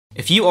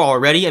If you are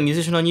already a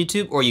musician on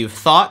YouTube, or you've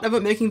thought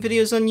about making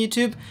videos on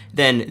YouTube,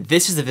 then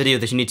this is the video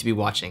that you need to be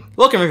watching.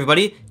 Welcome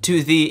everybody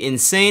to the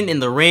Insane in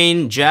the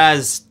Rain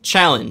Jazz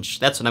Challenge.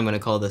 That's what I'm going to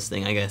call this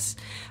thing, I guess.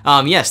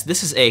 Yes,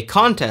 this is a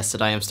contest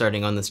that I am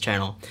starting on this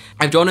channel.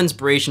 I've drawn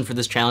inspiration for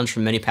this challenge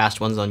from many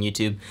past ones on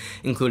YouTube,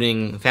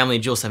 including Family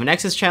Jewel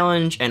 7X's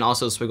challenge and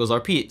also Swiggle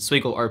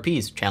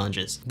RP's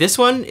challenges. This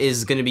one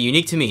is going to be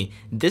unique to me.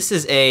 This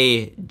is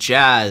a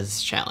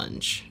jazz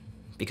challenge,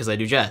 because I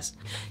do jazz.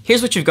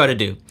 Here's what you've got to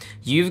do.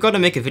 You've got to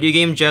make a video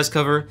game jazz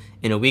cover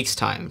in a week's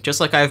time, just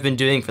like I've been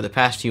doing for the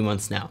past few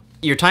months now.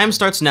 Your time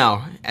starts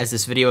now, as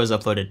this video is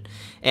uploaded,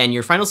 and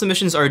your final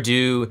submissions are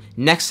due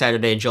next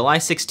Saturday, July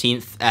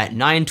 16th at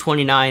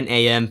 9:29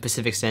 a.m.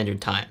 Pacific Standard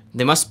Time.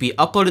 They must be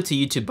uploaded to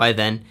YouTube by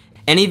then.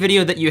 Any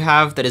video that you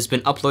have that has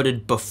been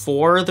uploaded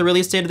before the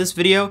release date of this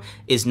video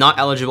is not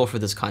eligible for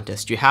this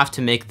contest. You have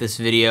to make this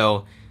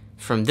video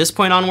from this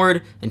point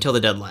onward until the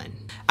deadline.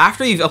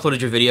 After you've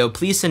uploaded your video,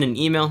 please send an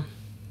email.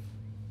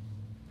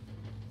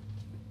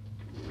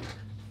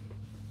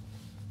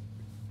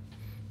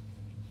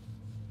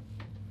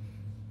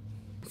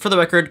 For the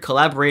record,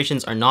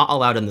 collaborations are not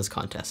allowed in this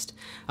contest.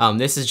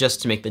 This is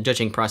just to make the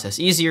judging process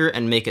easier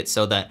and make it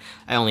so that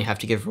I only have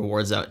to give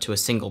rewards out to a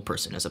single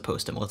person as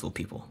opposed to multiple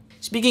people.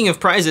 Speaking of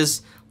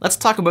prizes, let's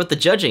talk about the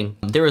judging.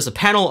 There is a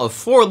panel of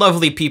 4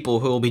 lovely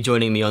people who will be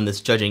joining me on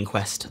this judging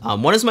quest.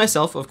 One is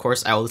myself, of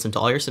course. I will listen to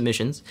all your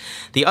submissions.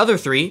 The other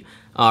 3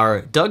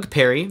 are Doug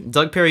Perry.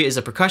 Doug Perry is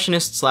a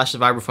percussionist slash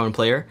vibraphone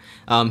player.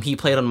 He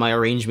played on my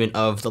arrangement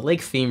of the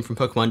lake theme from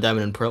Pokemon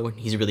Diamond and Pearl.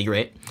 He's really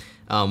great.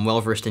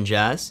 Well-versed in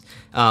jazz.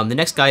 The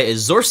next guy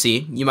is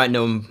Zorcy. You might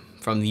know him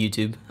from the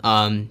YouTube.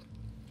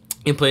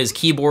 He plays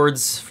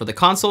keyboards for the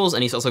consoles,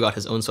 and he's also got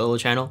his own solo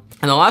channel.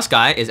 And the last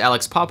guy is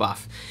Alex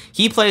Popoff.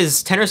 He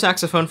plays tenor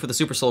saxophone for the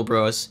Super Soul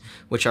Bros,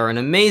 which are an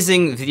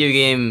amazing video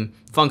game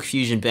funk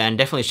fusion band.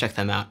 Definitely check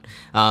them out.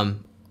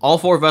 All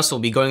 4 of us will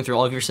be going through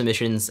all of your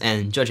submissions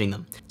and judging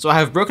them. So I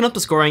have broken up the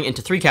scoring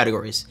into 3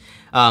 categories.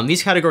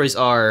 These categories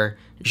are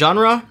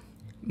genre,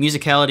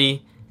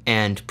 musicality,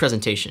 and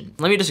presentation.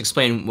 Let me just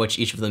explain what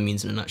each of them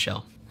means in a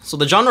nutshell. So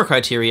the genre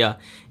criteria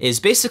is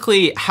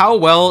basically how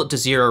well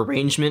does your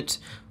arrangement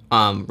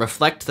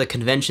reflect the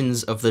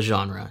conventions of the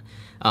genre.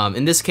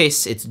 In this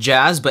case, it's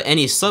jazz, but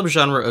any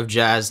subgenre of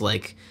jazz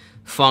like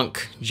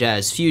funk,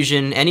 jazz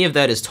fusion, any of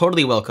that is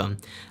totally welcome.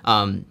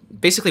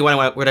 Basically,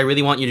 what I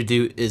really want you to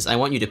do is I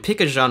want you to pick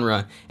a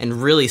genre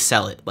and really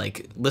sell it.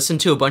 Like, listen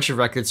to a bunch of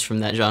records from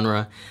that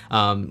genre,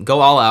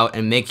 go all out,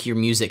 and make your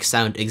music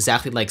sound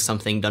exactly like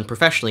something done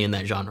professionally in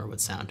that genre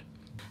would sound.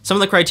 Some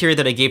of the criteria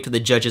that I gave to the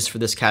judges for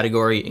this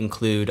category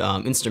include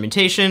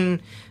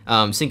instrumentation,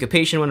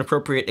 syncopation when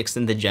appropriate,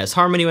 extended jazz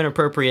harmony when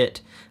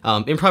appropriate,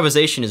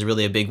 improvisation is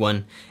really a big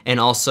one, and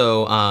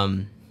also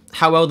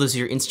how well does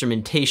your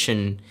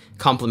instrumentation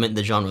complement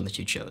the genre that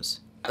you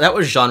chose. That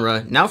was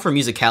genre. Now for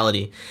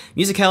musicality.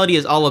 Musicality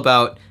is all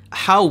about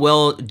how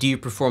well do you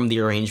perform the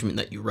arrangement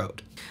that you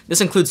wrote.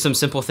 This includes some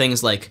simple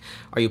things like,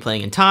 are you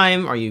playing in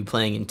time? Are you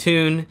playing in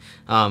tune?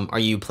 Are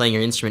you playing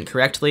your instrument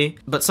correctly?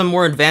 But some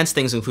more advanced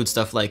things include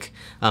stuff like,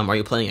 are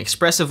you playing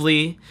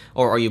expressively?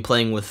 Or are you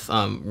playing with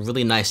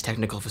really nice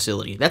technical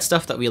facility? That's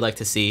stuff that we like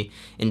to see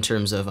in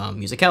terms of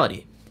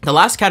musicality. The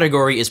last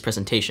category is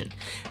presentation.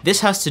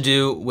 This has to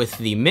do with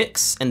the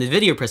mix and the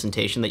video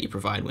presentation that you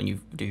provide when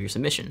you do your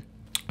submission.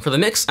 For the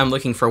mix, I'm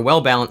looking for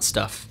well-balanced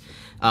stuff.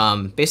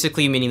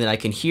 Basically meaning that I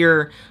can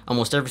hear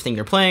almost everything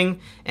you're playing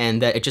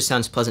and that it just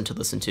sounds pleasant to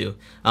listen to.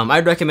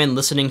 I'd recommend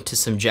listening to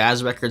some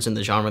jazz records in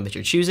the genre that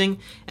you're choosing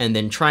and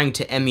then trying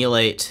to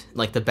emulate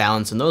like the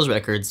balance in those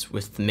records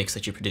with the mix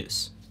that you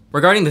produce.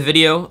 Regarding the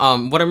video,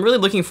 what I'm really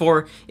looking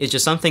for is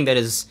just something that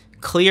is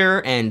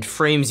clear and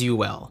frames you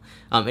well.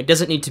 It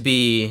doesn't need to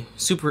be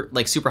super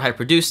high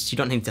produced. You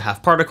don't need to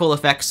have particle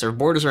effects or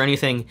borders or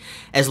anything,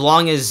 as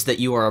long as that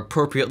you are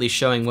appropriately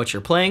showing what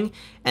you're playing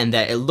and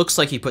that it looks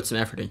like you put some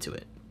effort into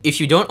it. If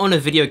you don't own a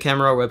video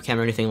camera or webcam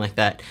or anything like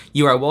that,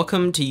 you are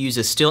welcome to use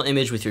a still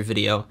image with your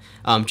video.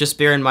 Just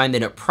bear in mind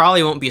that it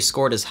probably won't be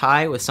scored as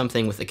high with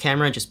something with a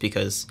camera just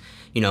because,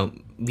 you know,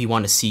 we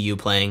want to see you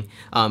playing.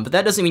 But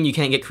that doesn't mean you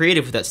can't get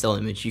creative with that still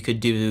image. You could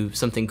do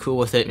something cool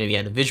with it, maybe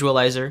add a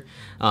visualizer.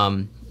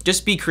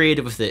 Just be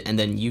creative with it, and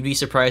then you'd be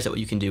surprised at what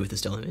you can do with the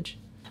still image.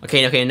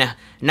 Okay,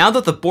 now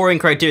that the boring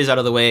criteria is out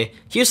of the way,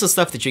 here's the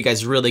stuff that you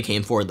guys really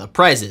came for, the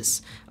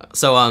prizes.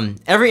 So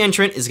every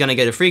entrant is going to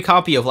get a free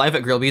copy of Live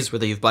at Grilby's,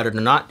 whether you've bought it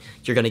or not.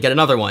 You're going to get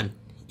another one,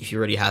 if you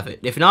already have it.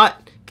 If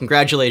not,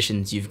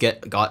 congratulations, you've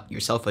got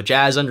yourself a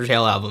Jazz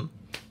Undertale album.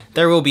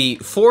 There will be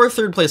 4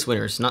 third-place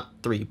winners, not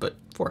 3, but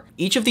 4.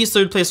 Each of these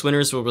third-place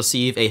winners will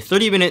receive a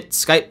 30-minute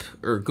Skype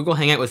or Google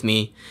Hangout with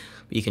me.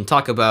 You can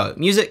talk about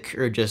music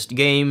or just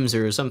games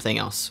or something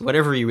else,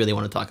 whatever you really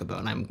want to talk about,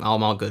 and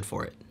I'm all good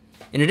for it.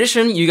 In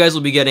addition, you guys will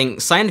be getting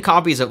signed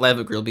copies of Live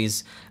at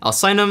Grilby's. I'll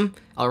sign them,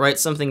 I'll write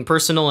something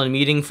personal and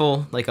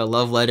meaningful, like a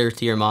love letter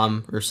to your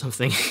mom or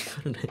something,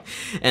 and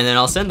then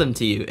I'll send them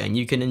to you, and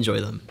you can enjoy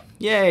them.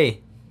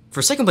 Yay!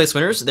 For second place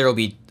winners, there will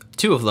be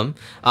 2 of them.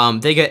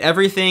 They get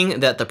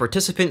everything that the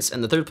participants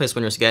and the third place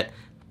winners get,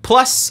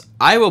 Plus,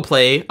 I will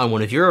play on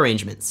one of your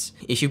arrangements.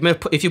 If you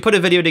put a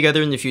video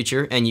together in the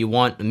future and you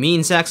want a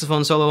mean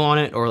saxophone solo on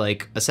it, or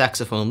like a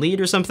saxophone lead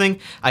or something,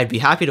 I'd be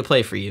happy to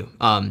play for you.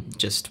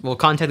 We'll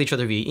contact each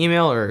other via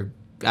email or,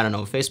 I don't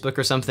know, Facebook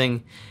or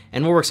something,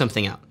 and we'll work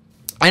something out.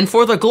 And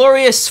for the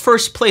glorious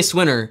first place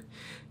winner,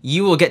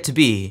 you will get to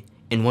be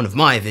in one of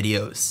my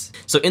videos.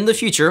 So in the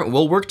future,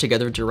 we'll work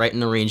together to write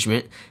an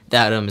arrangement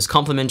that is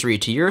complementary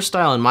to your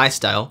style and my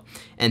style,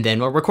 and then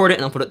we'll record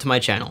it and upload it to my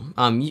channel.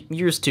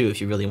 Yours too,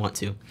 if you really want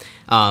to.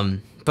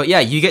 But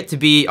yeah, you get to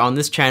be on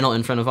this channel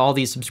in front of all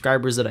these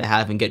subscribers that I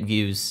have and get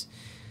views.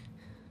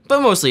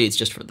 But mostly it's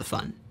just for the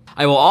fun.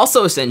 I will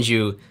also send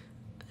you...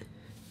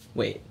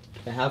 Wait,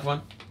 do I have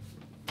one?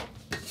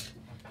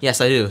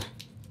 Yes, I do.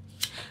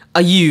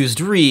 A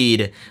used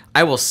reed.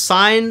 I will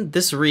sign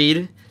this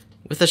reed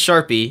with a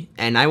Sharpie,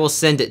 and I will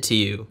send it to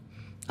you.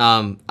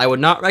 I would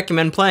not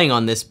recommend playing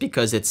on this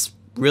because it's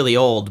really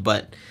old,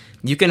 but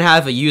you can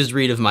have a used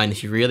reed of mine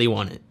if you really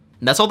want it.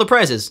 And that's all the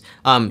prizes.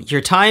 Your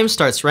time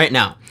starts right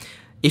now.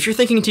 If you're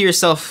thinking to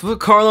yourself, well,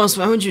 Carlos,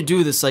 why would you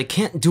do this? I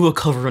can't do a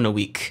cover in a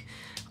week.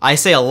 I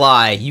say a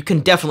lie. You can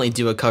definitely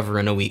do a cover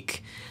in a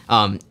week.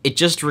 It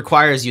just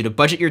requires you to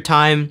budget your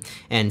time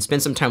and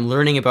spend some time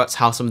learning about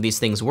how some of these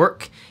things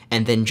work,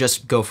 and then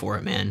just go for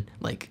it, man.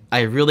 Like,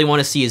 I really want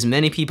to see as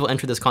many people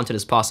enter this content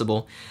as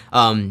possible.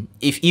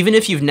 Even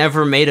if you've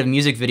never made a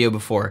music video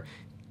before,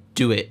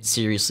 do it,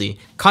 seriously.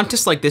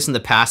 Contests like this in the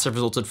past have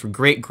resulted for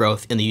great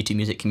growth in the YouTube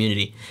music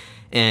community.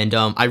 And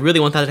I really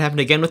want that to happen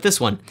again with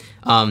this one.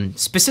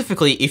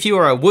 Specifically, if you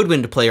are a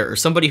woodwind player or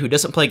somebody who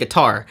doesn't play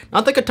guitar,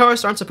 not that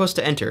guitarists aren't supposed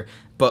to enter,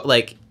 but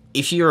like,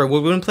 if you're a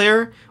woodwind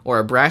player or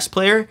a brass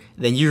player,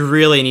 then you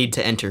really need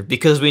to enter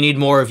because we need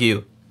more of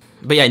you.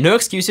 But yeah, no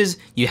excuses,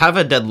 you have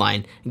a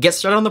deadline. Get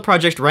started on the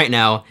project right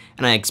now,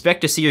 and I expect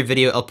to see your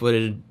video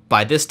uploaded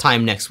by this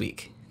time next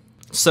week.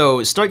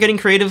 So start getting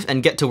creative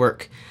and get to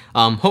work.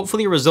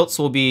 Hopefully results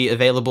will be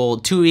available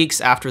 2 weeks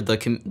after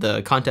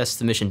the contest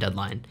submission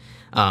deadline.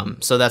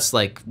 So that's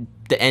like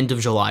the end of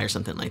July or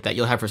something like that.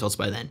 You'll have results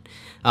by then.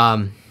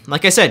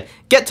 Like I said,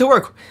 get to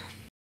work.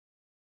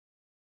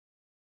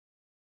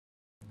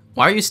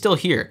 Why are you still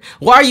here?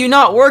 Why are you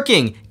not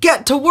working?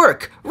 Get to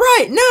work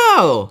right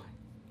now!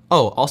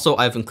 Oh, also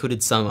I've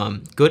included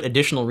some good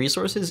additional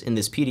resources in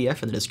this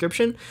PDF in the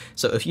description.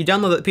 So if you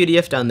download that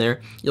PDF down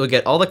there, you'll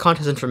get all the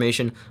contest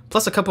information,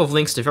 plus a couple of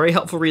links to very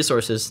helpful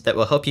resources that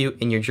will help you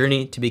in your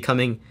journey to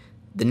becoming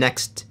the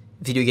next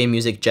video game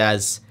music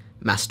jazz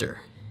master.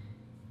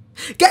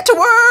 Get to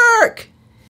work!